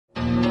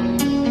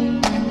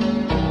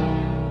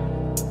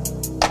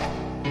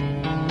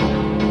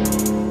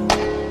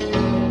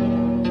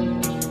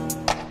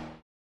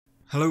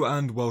Hello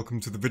and welcome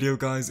to the video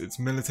guys, it's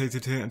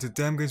Militated here and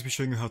today I'm going to be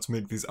showing you how to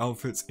make these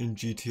outfits in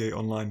GTA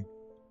Online.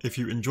 If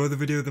you enjoy the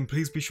video then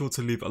please be sure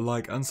to leave a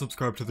like and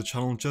subscribe to the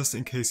channel just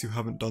in case you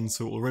haven't done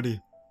so already.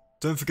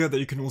 Don't forget that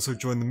you can also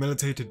join the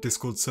Militated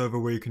Discord server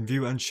where you can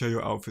view and share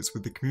your outfits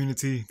with the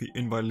community, the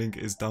invite link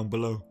is down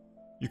below.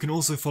 You can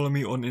also follow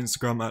me on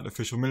Instagram at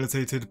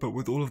officialmilitated, but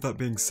with all of that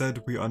being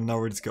said we are now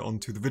ready to get on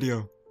to the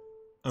video.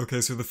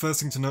 Okay, so the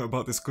first thing to note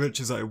about this glitch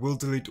is that it will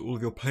delete all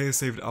of your player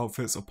saved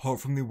outfits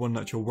apart from the one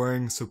that you're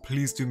wearing, so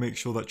please do make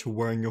sure that you're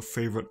wearing your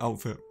favourite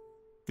outfit.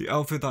 The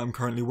outfit that I'm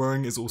currently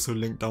wearing is also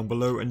linked down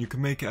below and you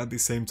can make it at the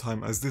same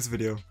time as this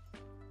video.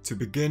 To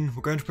begin,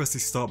 we're going to press the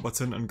start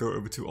button and go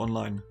over to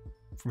online.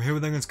 From here we're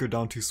then going to go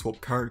down to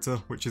swap character,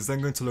 which is then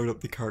going to load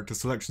up the character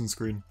selection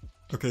screen.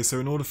 Okay, so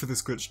in order for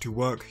this glitch to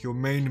work, your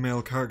main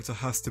male character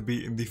has to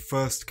be in the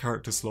first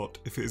character slot.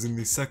 If it is in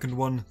the second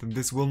one, then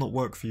this will not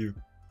work for you.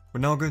 We're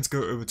now going to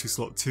go over to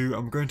slot 2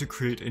 and we're going to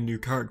create a new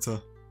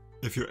character.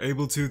 If you're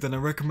able to, then I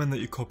recommend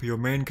that you copy your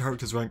main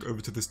character's rank over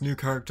to this new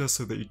character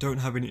so that you don't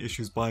have any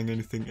issues buying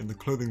anything in the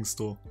clothing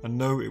store, and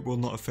no, it will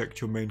not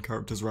affect your main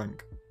character's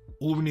rank.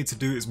 All we need to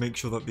do is make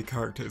sure that the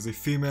character is a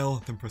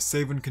female, then press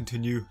save and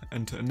continue,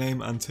 enter a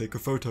name and take a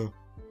photo.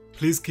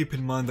 Please keep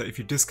in mind that if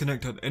you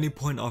disconnect at any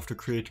point after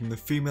creating the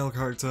female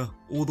character,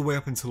 all the way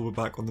up until we're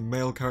back on the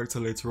male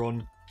character later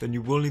on, then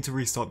you will need to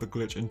restart the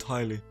glitch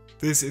entirely.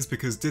 This is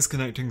because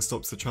disconnecting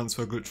stops the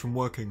transfer glitch from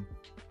working.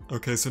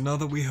 Okay, so now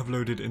that we have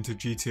loaded into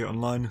GTA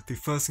Online, the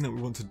first thing that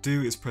we want to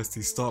do is press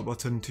the start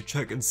button to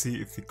check and see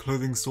if the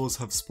clothing stores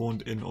have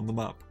spawned in on the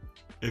map.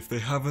 If they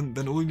haven't,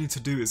 then all you need to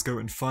do is go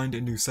and find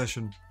a new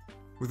session.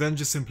 We then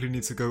just simply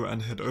need to go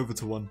and head over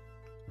to one.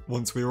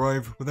 Once we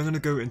arrive, we're then going to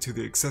go into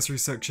the accessory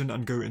section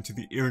and go into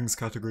the earrings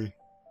category.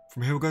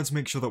 From here we're going to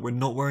make sure that we're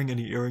not wearing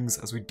any earrings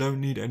as we don't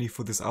need any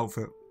for this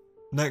outfit.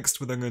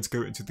 Next, we're then going to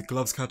go into the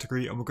gloves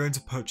category and we're going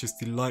to purchase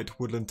the light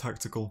woodland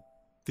tactical.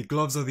 The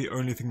gloves are the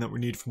only thing that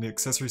we need from the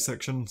accessory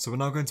section, so we're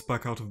now going to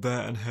back out of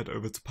there and head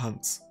over to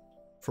pants.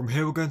 From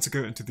here we're going to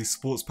go into the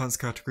sports pants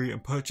category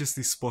and purchase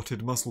the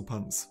spotted muscle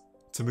pants.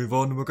 To move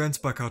on, we're going to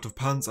back out of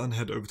pants and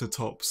head over to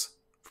tops.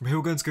 From here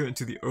we're going to go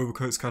into the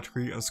overcoats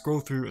category and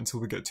scroll through until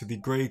we get to the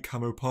grey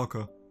camo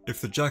parka.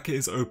 If the jacket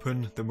is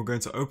open, then we're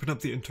going to open up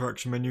the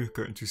interaction menu,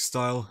 go into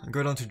style and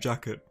go down to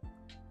jacket.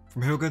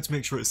 From here we're going to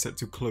make sure it's set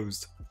to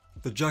closed.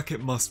 The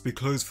jacket must be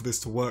closed for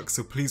this to work,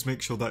 so please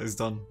make sure that is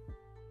done.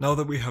 Now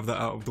that we have that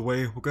out of the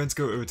way, we're going to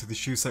go over to the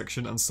shoe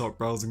section and start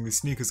browsing the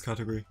sneakers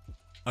category.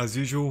 As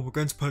usual, we're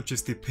going to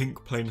purchase the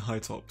pink plain high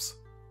tops.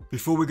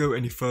 Before we go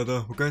any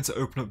further, we're going to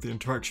open up the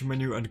interaction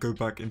menu and go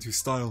back into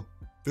style.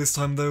 This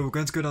time though, we're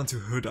going to go down to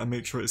hood and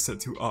make sure it's set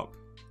to up.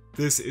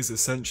 This is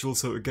essential,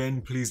 so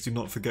again, please do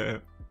not forget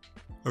it.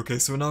 Okay,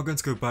 so we're now going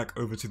to go back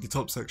over to the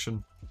top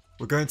section.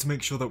 We're going to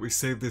make sure that we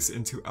save this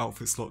into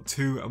outfit slot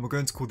 2 and we're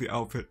going to call the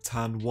outfit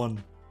tan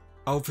 1.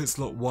 Outfit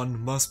slot 1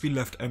 must be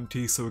left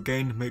empty, so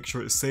again make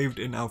sure it's saved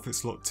in outfit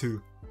slot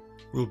 2.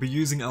 We'll be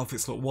using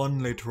outfit slot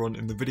 1 later on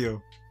in the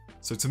video.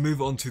 So to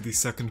move on to the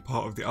second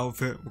part of the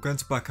outfit, we're going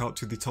to back out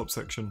to the top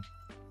section.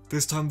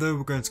 This time though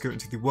we're going to go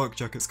into the work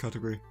jackets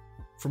category.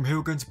 From here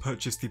we're going to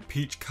purchase the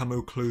peach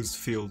camo closed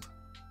field.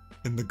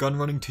 In the gun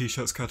running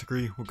t-shirts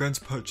category, we're going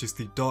to purchase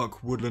the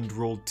dark woodland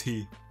rolled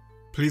tee.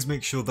 Please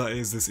make sure that it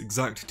is this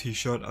exact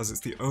t-shirt as it's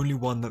the only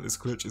one that this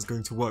glitch is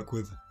going to work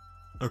with.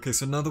 Okay,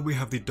 so now that we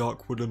have the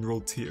dark woodland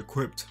rolled tee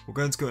equipped, we're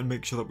going to go and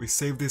make sure that we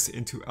save this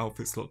into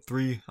outfit slot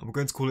 3 and we're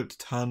going to call it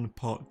tan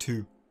part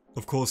 2.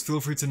 Of course, feel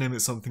free to name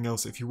it something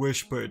else if you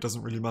wish, but it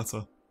doesn't really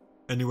matter.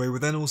 Anyway, we're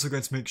then also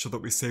going to make sure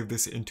that we save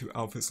this into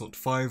outfit slot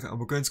 5 and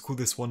we're going to call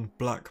this one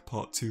black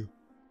part 2.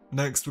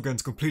 Next, we're going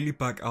to completely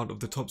back out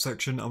of the top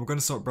section and we're going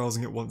to start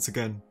browsing it once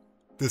again.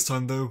 This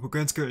time though, we're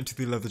going to go into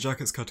the leather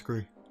jackets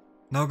category.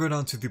 Now go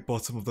down to the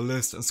bottom of the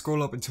list and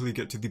scroll up until you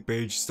get to the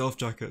beige stealth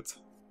jacket.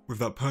 With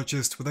that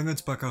purchased, we're then going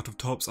to back out of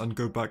tops and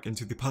go back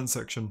into the pants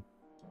section.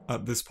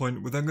 At this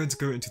point, we're then going to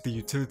go into the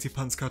utility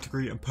pants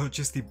category and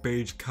purchase the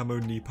beige camo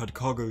knee pad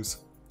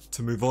cargos.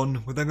 To move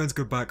on, we're then going to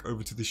go back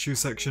over to the shoe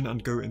section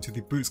and go into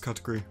the boots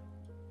category.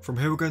 From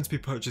here we're going to be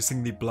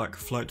purchasing the black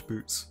flight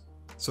boots.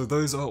 So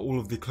those are all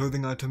of the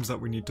clothing items that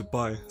we need to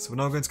buy, so we're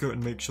now going to go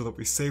and make sure that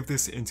we save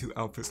this into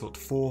outfit slot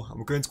 4 and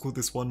we're going to call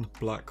this one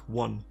black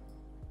 1.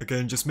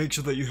 Again, just make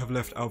sure that you have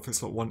left outfit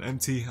slot 1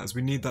 empty as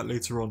we need that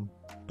later on.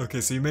 Okay,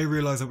 so you may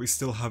realise that we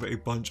still have a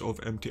bunch of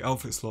empty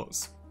outfit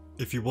slots.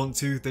 If you want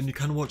to, then you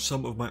can watch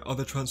some of my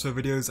other transfer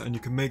videos and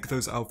you can make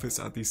those outfits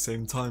at the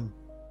same time.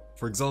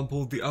 For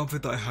example, the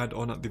outfit that I had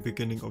on at the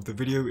beginning of the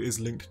video is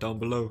linked down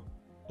below.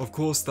 Of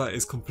course, that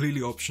is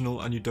completely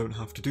optional and you don't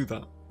have to do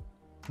that.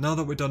 Now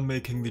that we're done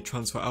making the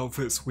transfer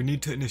outfits, we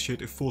need to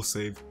initiate a force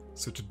save.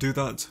 So to do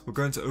that, we're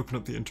going to open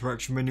up the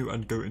interaction menu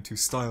and go into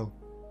style.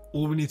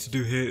 All we need to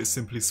do here is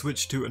simply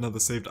switch to another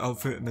saved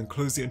outfit and then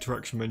close the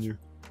interaction menu.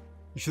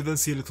 You should then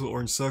see a little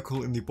orange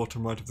circle in the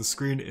bottom right of the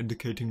screen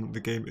indicating that the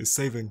game is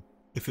saving.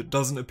 If it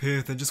doesn't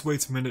appear, then just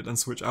wait a minute and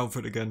switch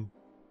outfit again.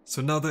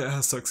 So now that it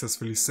has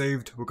successfully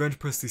saved, we're going to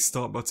press the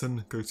start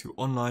button, go to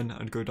online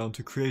and go down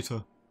to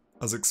creator.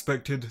 As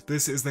expected,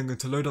 this is then going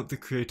to load up the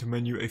creator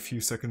menu a few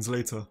seconds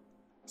later.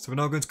 So we're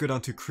now going to go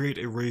down to create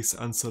a race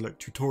and select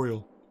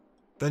tutorial.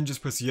 Then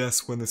just press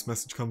yes when this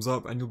message comes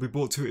up and you'll be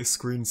brought to a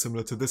screen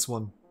similar to this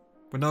one.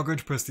 We're now going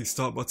to press the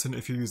start button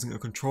if you're using a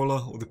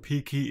controller or the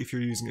P key if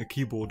you're using a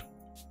keyboard.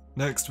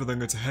 Next, we're then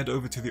going to head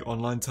over to the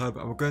online tab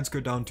and we're going to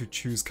go down to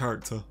choose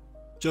character.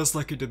 Just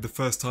like it did the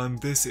first time,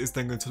 this is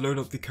then going to load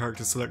up the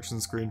character selection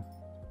screen.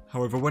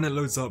 However, when it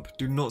loads up,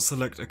 do not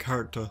select a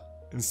character.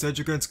 Instead,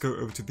 you're going to go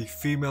over to the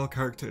female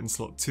character in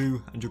slot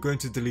 2 and you're going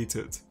to delete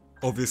it.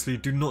 Obviously,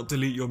 do not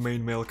delete your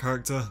main male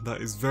character,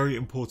 that is very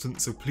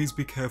important, so please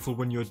be careful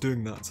when you're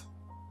doing that.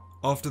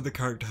 After the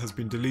character has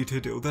been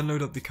deleted, it will then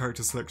load up the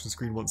character selection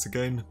screen once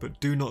again, but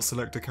do not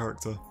select a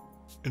character.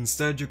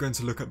 Instead, you're going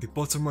to look at the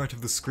bottom right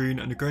of the screen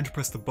and you're going to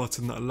press the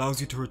button that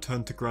allows you to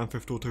return to Grand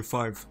Theft Auto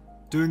 5.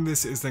 Doing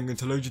this is then going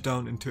to load you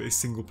down into a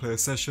single player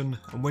session,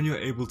 and when you're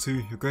able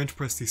to, you're going to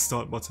press the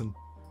start button.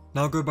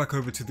 Now go back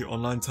over to the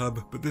online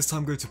tab, but this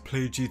time go to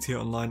play GTA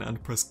Online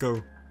and press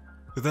go.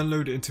 You'll then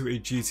load into a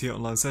GTA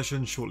Online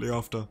session shortly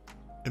after.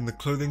 In the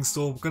clothing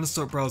store, we're going to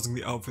start browsing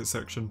the outfit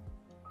section.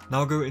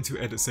 Now go into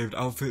edit saved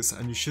outfits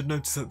and you should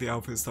notice that the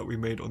outfits that we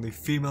made on the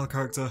female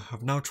character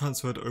have now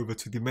transferred over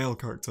to the male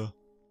character.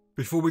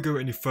 Before we go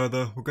any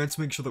further, we're going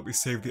to make sure that we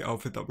save the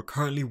outfit that we're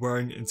currently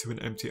wearing into an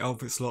empty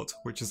outfit slot,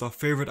 which is our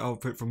favourite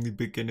outfit from the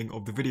beginning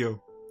of the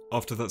video.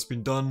 After that's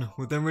been done,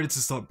 we're then ready to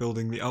start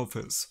building the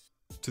outfits.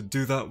 To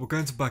do that, we're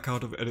going to back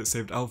out of edit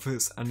saved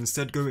outfits and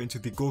instead go into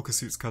the Gorka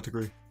suits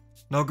category.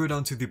 Now go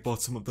down to the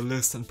bottom of the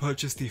list and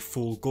purchase the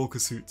full Gorka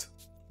suit.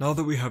 Now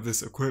that we have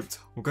this equipped,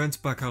 we're going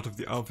to back out of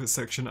the outfit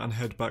section and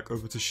head back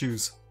over to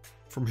shoes.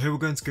 From here we're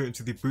going to go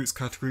into the boots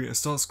category and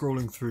start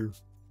scrolling through.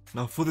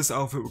 Now for this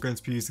outfit we're going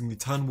to be using the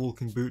tan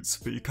walking boots,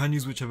 but you can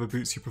use whichever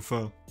boots you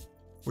prefer.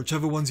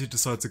 Whichever ones you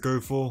decide to go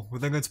for, we're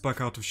then going to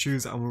back out of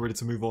shoes and we're ready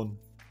to move on.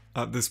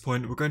 At this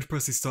point we're going to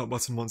press the start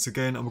button once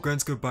again and we're going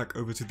to go back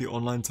over to the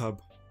online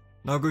tab.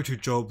 Now go to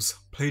jobs,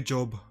 play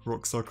job,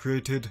 Rockstar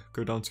created,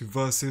 go down to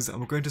versus and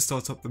we're going to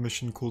start up the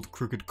mission called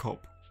Crooked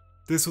Cop.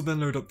 This will then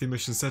load up the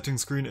mission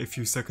settings screen a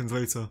few seconds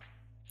later.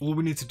 All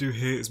we need to do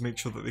here is make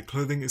sure that the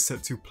clothing is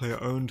set to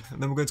player owned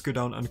and then we're going to go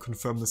down and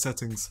confirm the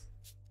settings.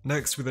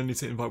 Next we then need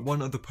to invite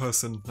one other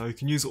person. Now you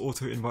can use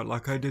auto invite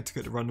like I did to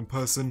get a random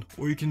person,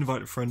 or you can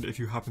invite a friend if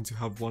you happen to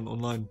have one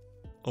online.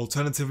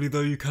 Alternatively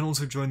though, you can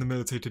also join the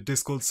militated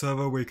Discord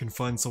server where you can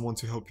find someone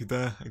to help you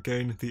there.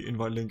 Again, the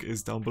invite link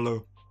is down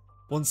below.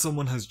 Once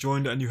someone has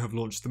joined and you have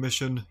launched the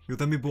mission, you'll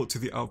then be brought to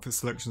the outfit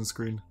selection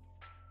screen.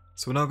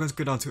 So we're now going to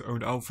go down to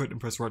owned outfit and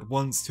press right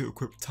once to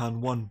equip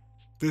tan 1.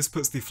 This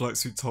puts the flight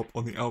suit top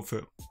on the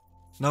outfit.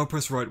 Now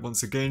press right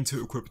once again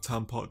to equip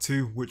tan part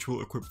 2, which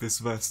will equip this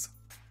vest.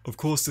 Of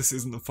course this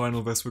isn't the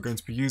final vest we're going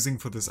to be using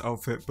for this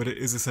outfit, but it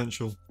is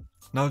essential.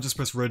 Now just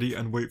press ready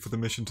and wait for the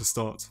mission to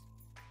start.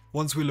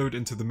 Once we load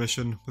into the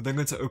mission, we're then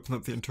going to open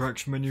up the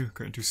interaction menu,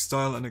 go into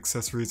style and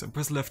accessories and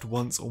press left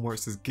once on where it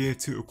says gear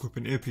to equip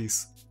an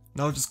earpiece.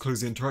 Now just close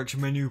the interaction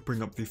menu,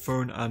 bring up the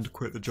phone and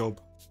quit the job.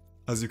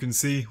 As you can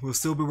see, we'll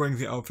still be wearing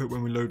the outfit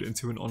when we load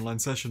into an online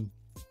session.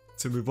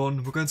 To move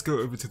on, we're going to go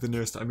over to the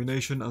nearest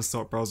ammunition and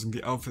start browsing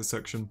the outfit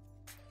section.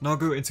 Now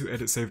go into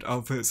edit saved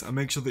outfits and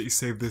make sure that you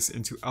save this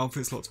into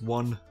outfit slot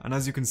 1, and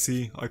as you can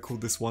see, I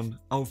called this one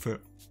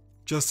outfit.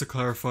 Just to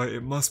clarify,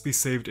 it must be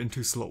saved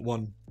into slot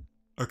 1.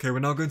 Okay, we're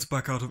now going to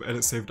back out of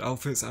edit saved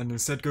outfits and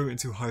instead go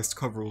into heist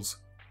coveralls.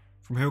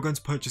 From here we're going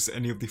to purchase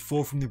any of the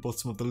 4 from the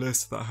bottom of the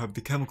list that have the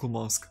chemical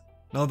mask.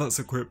 Now that's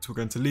equipped, we're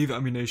going to leave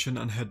ammunition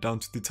and head down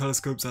to the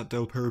telescopes at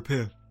Del Perro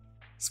Pier.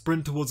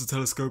 Sprint towards the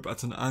telescope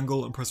at an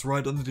angle and press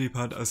right on the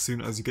D-pad as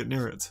soon as you get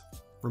near it.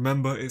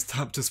 Remember, it's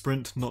tap to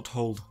sprint, not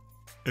hold.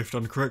 If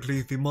done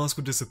correctly, the mask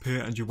will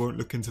disappear and you won't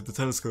look into the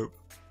telescope.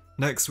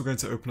 Next, we're going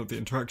to open up the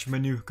interaction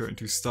menu, go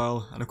into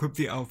style and equip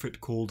the outfit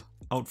called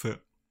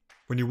outfit.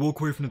 When you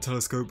walk away from the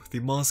telescope, the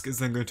mask is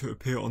then going to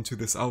appear onto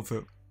this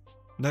outfit.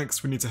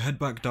 Next, we need to head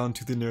back down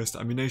to the nearest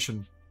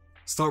ammunition.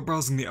 Start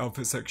browsing the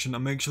outfit section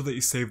and make sure that you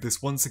save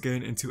this once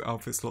again into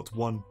outfit slot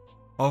 1.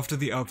 After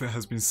the outfit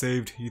has been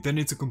saved, you then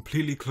need to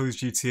completely close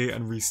GTA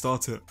and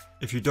restart it.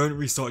 If you don't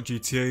restart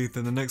GTA,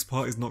 then the next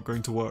part is not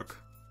going to work.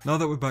 Now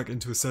that we're back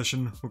into a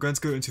session, we're going to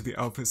go into the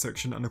outfit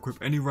section and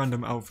equip any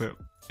random outfit.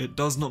 It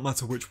does not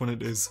matter which one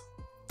it is.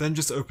 Then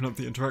just open up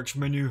the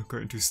interaction menu, go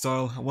into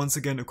style and once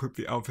again equip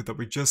the outfit that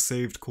we just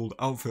saved called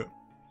outfit.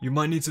 You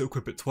might need to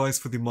equip it twice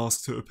for the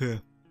mask to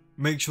appear.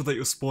 Make sure that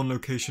your spawn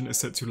location is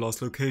set to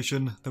last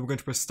location, then we're going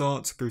to press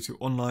start, go to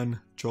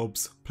online,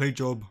 jobs, play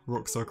job,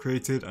 Rockstar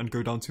created and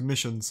go down to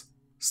missions.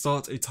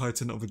 Start a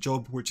titan of a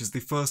job, which is the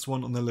first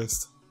one on the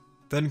list.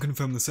 Then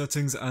confirm the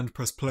settings and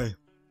press play.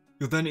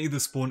 You'll then either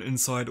spawn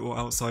inside or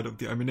outside of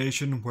the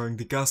ammunition wearing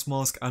the gas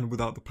mask and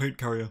without the plate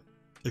carrier.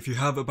 If you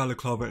have a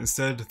balaclava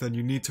instead, then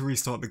you need to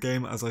restart the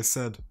game as I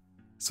said.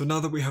 So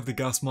now that we have the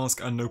gas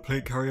mask and no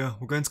plate carrier,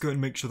 we're going to go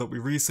and make sure that we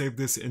resave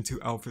this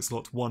into outfit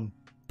slot 1.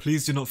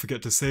 Please do not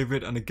forget to save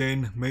it and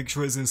again, make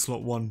sure it's in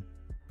slot 1.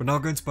 We're now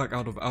going to back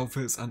out of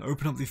outfits and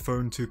open up the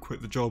phone to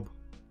quit the job.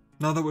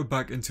 Now that we're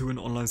back into an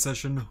online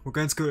session, we're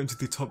going to go into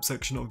the top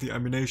section of the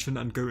ammunition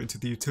and go into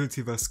the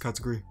utility vest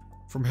category.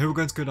 From here we're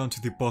going to go down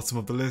to the bottom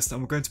of the list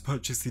and we're going to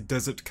purchase the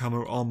desert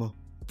camo armor.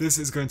 This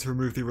is going to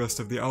remove the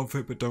rest of the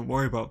outfit, but don't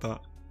worry about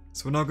that.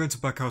 So we're now going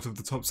to back out of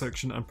the top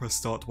section and press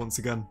start once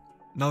again.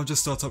 Now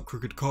just start up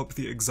Crooked Cop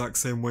the exact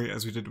same way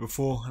as we did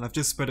before, and I've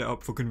just sped it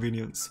up for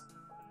convenience.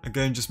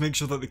 Again, just make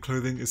sure that the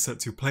clothing is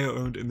set to player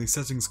owned in the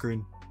settings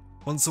screen.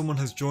 Once someone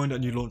has joined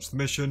and you launch the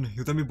mission,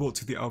 you'll then be brought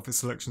to the outfit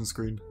selection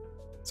screen.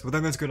 So we're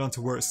then going to go down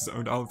to where it says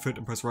owned outfit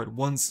and press right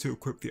once to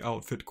equip the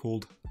outfit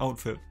called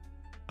outfit.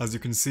 As you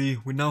can see,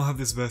 we now have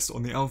this vest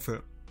on the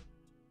outfit.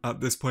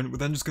 At this point, we're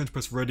then just going to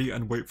press ready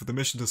and wait for the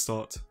mission to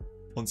start.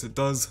 Once it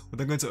does, we're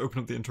then going to open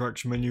up the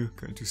interaction menu,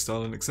 go into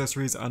style and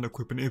accessories and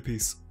equip an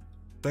earpiece.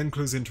 Then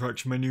close the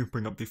interaction menu,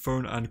 bring up the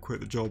phone and quit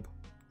the job.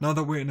 Now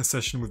that we're in a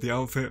session with the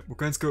outfit, we're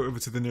going to go over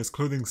to the nearest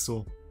clothing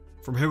store.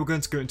 From here we're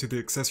going to go into the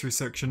accessory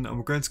section and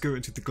we're going to go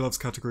into the gloves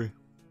category.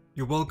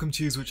 You're welcome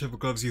to use whichever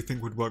gloves you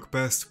think would work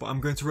best, but I'm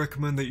going to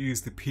recommend that you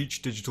use the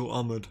Peach Digital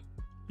Armoured.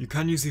 You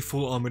can use the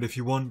full armoured if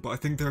you want, but I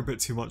think they're a bit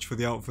too much for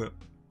the outfit.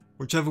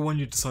 Whichever one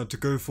you decide to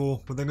go for,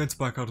 we're then going to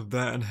back out of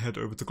there and head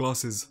over to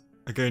glasses.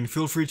 Again,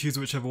 feel free to use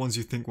whichever ones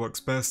you think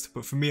works best,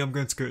 but for me I'm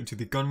going to go into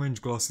the gun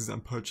range glasses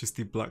and purchase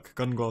the black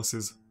gun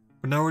glasses.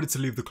 We're now ready to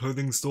leave the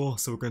clothing store,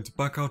 so we're going to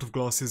back out of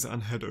glasses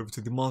and head over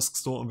to the mask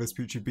store on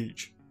Vespucci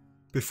Beach.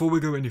 Before we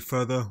go any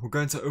further, we're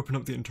going to open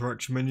up the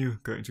interaction menu,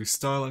 go into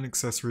style and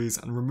accessories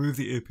and remove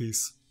the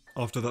earpiece.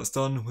 After that's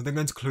done, we're then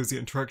going to close the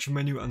interaction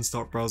menu and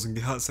start browsing the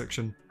hat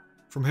section.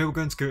 From here we're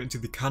going to go into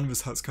the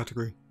canvas hats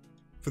category.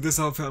 For this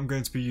outfit I'm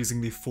going to be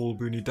using the fall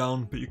boonie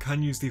down, but you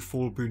can use the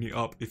fall boonie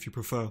up if you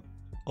prefer.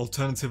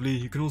 Alternatively,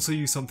 you can also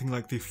use something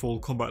like the fall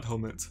combat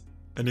helmet.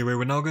 Anyway,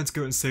 we're now going to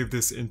go and save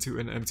this into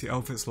an empty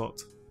outfit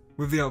slot.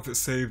 With the outfit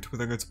saved, we're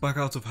then going to back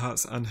out of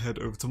hats and head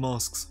over to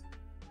masks.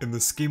 In the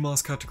ski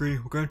mask category,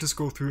 we're going to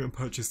scroll through and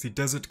purchase the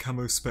desert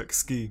camo spec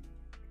ski.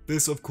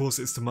 This of course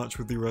is to match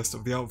with the rest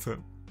of the outfit.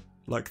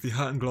 Like the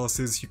hat and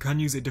glasses, you can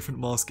use a different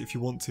mask if you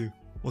want to.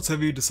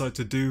 Whatever you decide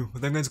to do, we're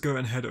then going to go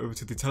and head over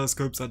to the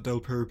telescopes at Del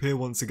Perro Pier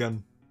once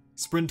again.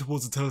 Sprint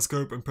towards the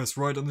telescope and press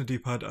right on the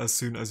D-pad as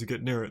soon as you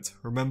get near it.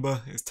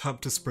 Remember, it's tap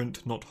to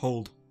sprint, not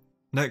hold.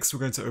 Next, we're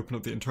going to open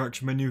up the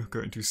interaction menu, go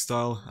into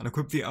style, and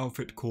equip the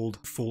outfit called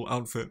Full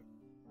Outfit.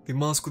 The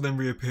mask will then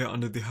reappear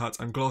under the hat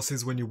and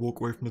glasses when you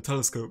walk away from the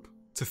telescope.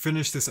 To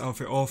finish this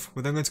outfit off,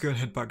 we're then going to go and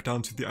head back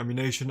down to the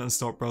ammunition and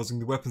start browsing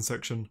the weapon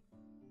section.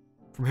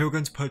 From here we're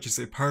going to purchase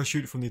a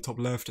parachute from the top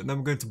left and then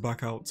we're going to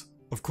back out.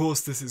 Of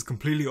course, this is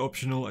completely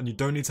optional and you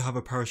don't need to have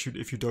a parachute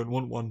if you don't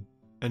want one.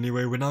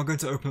 Anyway, we're now going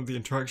to open up the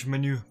interaction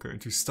menu, go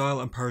into style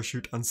and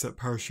parachute and set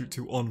parachute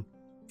to on.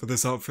 For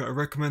this outfit I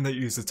recommend that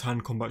you use the tan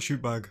combat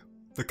shoot bag.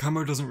 The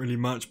camo doesn't really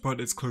match, but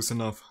it's close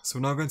enough, so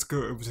we're now going to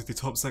go over to the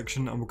top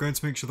section and we're going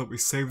to make sure that we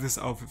save this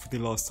outfit for the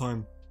last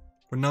time.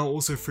 We're now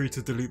also free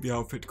to delete the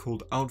outfit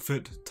called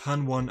Outfit,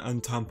 Tan 1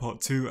 and Tan Part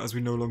 2 as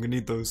we no longer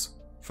need those.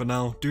 For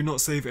now, do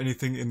not save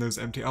anything in those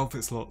empty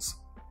outfit slots.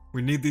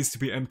 We need these to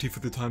be empty for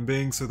the time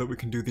being so that we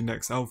can do the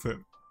next outfit.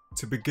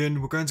 To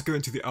begin, we're going to go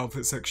into the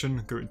outfit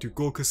section, go into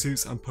Gorka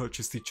suits and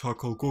purchase the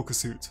charcoal Gorka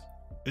suit.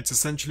 It's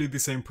essentially the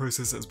same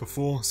process as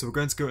before, so we're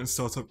going to go and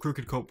start up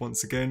Crooked Cop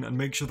once again and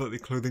make sure that the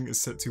clothing is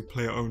set to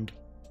player owned.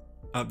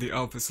 At the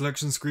outfit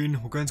selection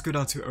screen, we're going to go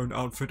down to own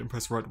outfit and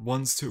press right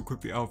once to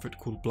equip the outfit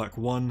called Black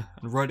 1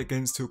 and right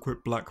against to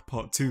equip Black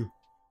Part 2.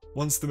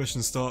 Once the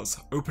mission starts,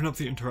 open up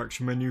the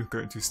interaction menu, go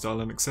into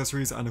style and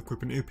accessories and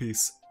equip an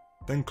earpiece.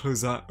 Then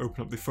close that,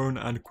 open up the phone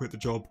and quit the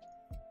job.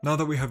 Now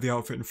that we have the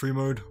outfit in free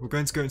mode, we're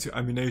going to go into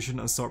ammunition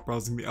and start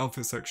browsing the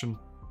outfit section.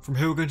 From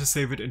here we're going to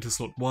save it into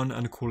slot 1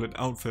 and call it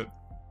outfit.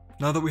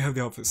 Now that we have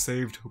the outfit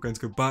saved, we're going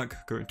to go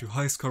back, go into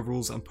heist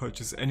coveralls and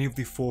purchase any of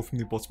the 4 from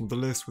the bottom of the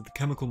list with the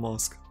chemical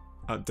mask.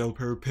 At Del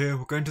Perro Pier,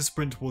 we're going to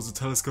sprint towards the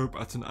telescope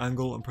at an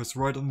angle and press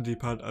right on the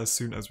D-pad as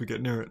soon as we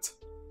get near it.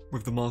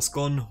 With the mask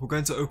on, we're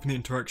going to open the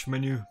interaction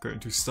menu, go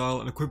into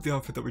style and equip the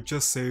outfit that we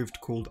just saved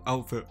called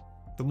Outfit.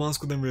 The mask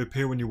will then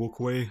reappear when you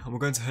walk away and we're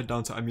going to head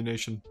down to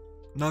ammunition.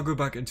 Now go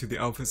back into the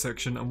outfit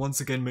section and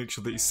once again make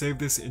sure that you save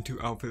this into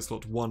outfit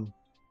slot 1.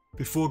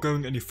 Before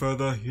going any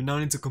further, you now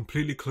need to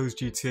completely close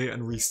GTA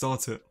and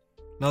restart it.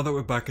 Now that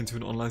we're back into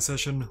an online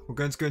session, we're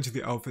going to go into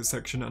the outfit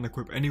section and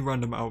equip any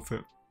random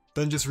outfit.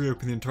 Then just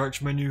reopen the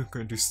interaction menu,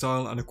 go into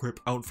style and equip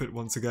outfit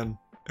once again.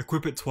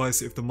 Equip it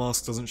twice if the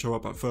mask doesn't show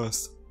up at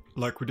first.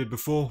 Like we did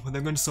before, we're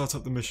then going to start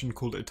up the mission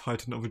called a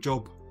Titan of a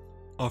Job.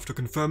 After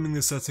confirming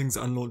the settings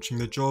and launching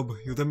the job,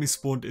 you'll then be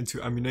spawned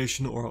into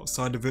ammunition or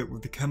outside of it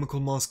with the chemical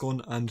mask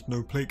on and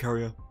no plate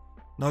carrier.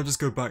 Now just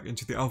go back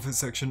into the outfit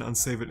section and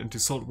save it into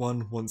slot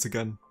 1 once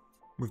again.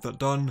 With that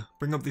done,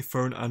 bring up the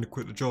phone and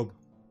quit the job.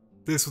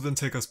 This will then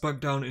take us back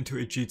down into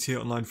a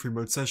GTA Online free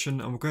mode session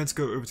and we're going to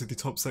go over to the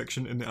top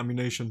section in the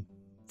ammunition.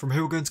 From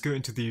here we're going to go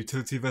into the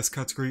utility vest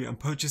category and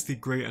purchase the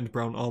grey and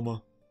brown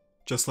armour.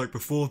 Just like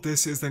before,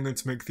 this is then going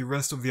to make the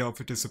rest of the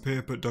outfit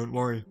disappear, but don't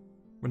worry.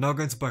 We're now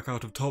going to back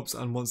out of tops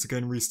and once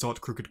again restart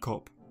Crooked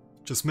Cop.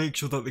 Just make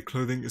sure that the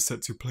clothing is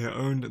set to player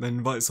owned and then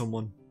invite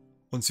someone.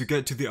 Once you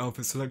get to the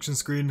outfit selection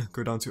screen,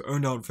 go down to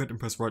own outfit and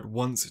press right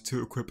once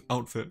to equip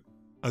outfit.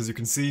 As you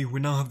can see,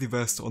 we now have the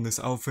vest on this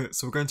outfit,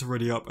 so we're going to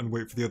ready up and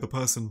wait for the other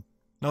person.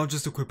 Now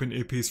just equip an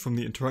earpiece from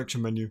the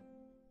interaction menu.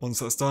 Once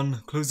that's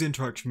done, close the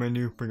interaction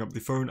menu, bring up the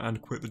phone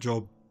and quit the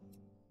job.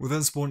 We'll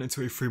then spawn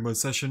into a free mode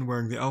session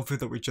wearing the outfit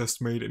that we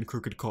just made in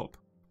Crooked Cop.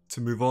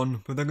 To move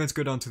on, we're then going to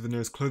go down to the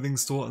nearest clothing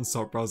store and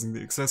start browsing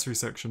the accessory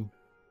section.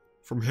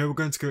 From here we're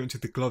going to go into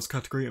the gloves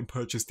category and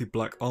purchase the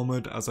black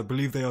armoured, as I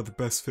believe they are the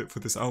best fit for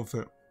this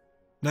outfit.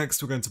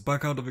 Next we're going to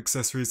back out of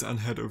accessories and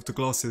head over to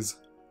glasses.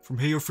 From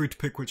here you're free to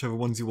pick whichever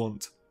ones you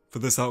want. For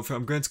this outfit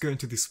I'm going to go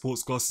into the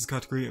sports glasses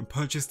category and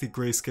purchase the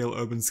grayscale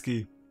urban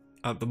ski.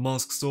 At the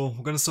mask store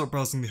we're going to start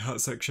browsing the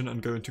hat section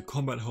and go into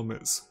combat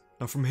helmets.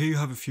 Now from here you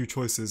have a few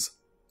choices.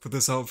 For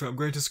this outfit I'm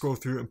going to scroll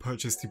through and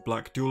purchase the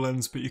black dual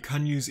lens, but you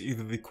can use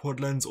either the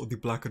quad lens or the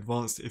black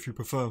advanced if you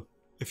prefer.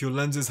 If your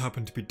lenses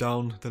happen to be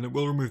down, then it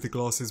will remove the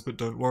glasses, but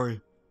don't worry.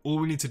 All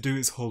we need to do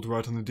is hold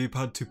right on the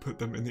D-pad to put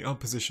them in the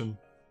up position.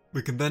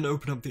 We can then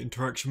open up the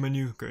interaction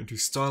menu, go into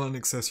style and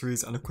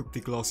accessories and equip the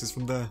glasses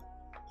from there.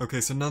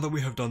 Okay, so now that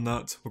we have done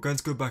that, we're going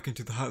to go back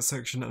into the hat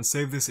section and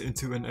save this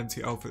into an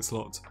empty outfit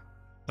slot.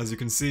 As you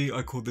can see,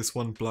 I called this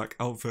one black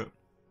outfit.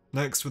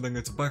 Next, we're then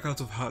going to back out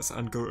of hats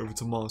and go over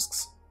to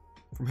masks.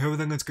 From here we're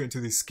then going to go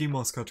into the ski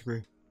mask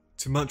category.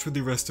 To match with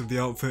the rest of the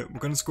outfit,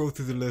 we're going to scroll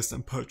through the list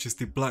and purchase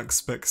the black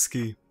spec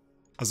ski.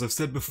 As I've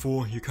said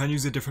before, you can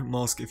use a different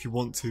mask if you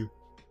want to.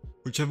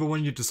 Whichever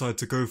one you decide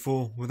to go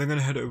for, we're then going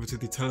to head over to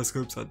the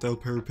telescopes at Del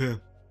Perro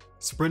Pier.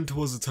 Sprint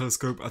towards the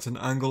telescope at an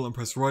angle and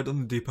press right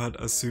on the D-pad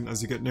as soon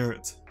as you get near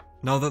it.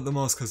 Now that the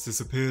mask has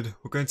disappeared,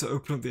 we're going to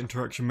open up the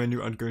interaction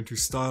menu and go into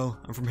style,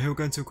 and from here we're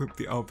going to equip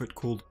the outfit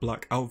called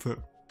black outfit.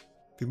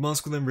 The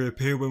mask will then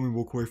reappear when we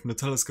walk away from the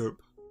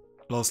telescope.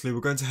 Lastly, we're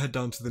going to head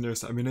down to the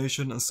nearest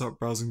ammunition and start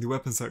browsing the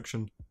weapon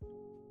section.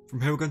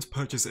 From here we're going to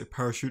purchase a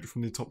parachute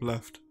from the top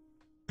left.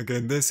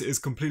 Again, this is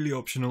completely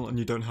optional and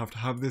you don't have to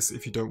have this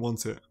if you don't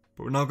want it.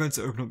 But we're now going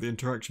to open up the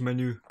interaction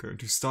menu, go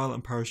into style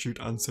and parachute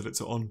and set it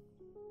to on.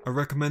 I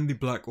recommend the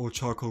black or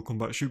charcoal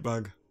combat shoot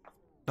bag.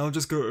 Now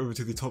just go over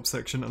to the top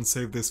section and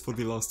save this for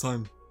the last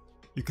time.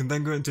 You can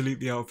then go and delete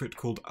the outfit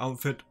called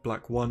outfit,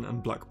 black 1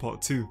 and black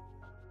part 2.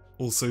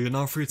 Also, you're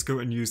now free to go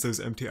and use those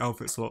empty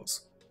outfit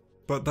slots.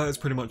 But that is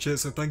pretty much it,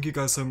 so thank you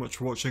guys so much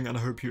for watching and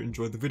I hope you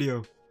enjoyed the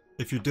video.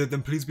 If you did,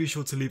 then please be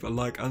sure to leave a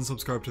like and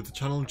subscribe to the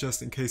channel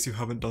just in case you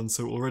haven't done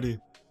so already.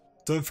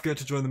 Don't forget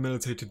to join the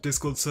Militated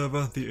Discord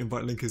server, the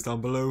invite link is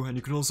down below, and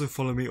you can also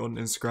follow me on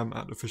Instagram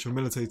at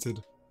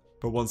officialmilitated.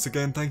 But once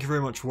again, thank you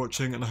very much for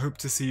watching and I hope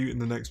to see you in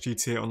the next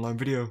GTA Online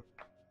video.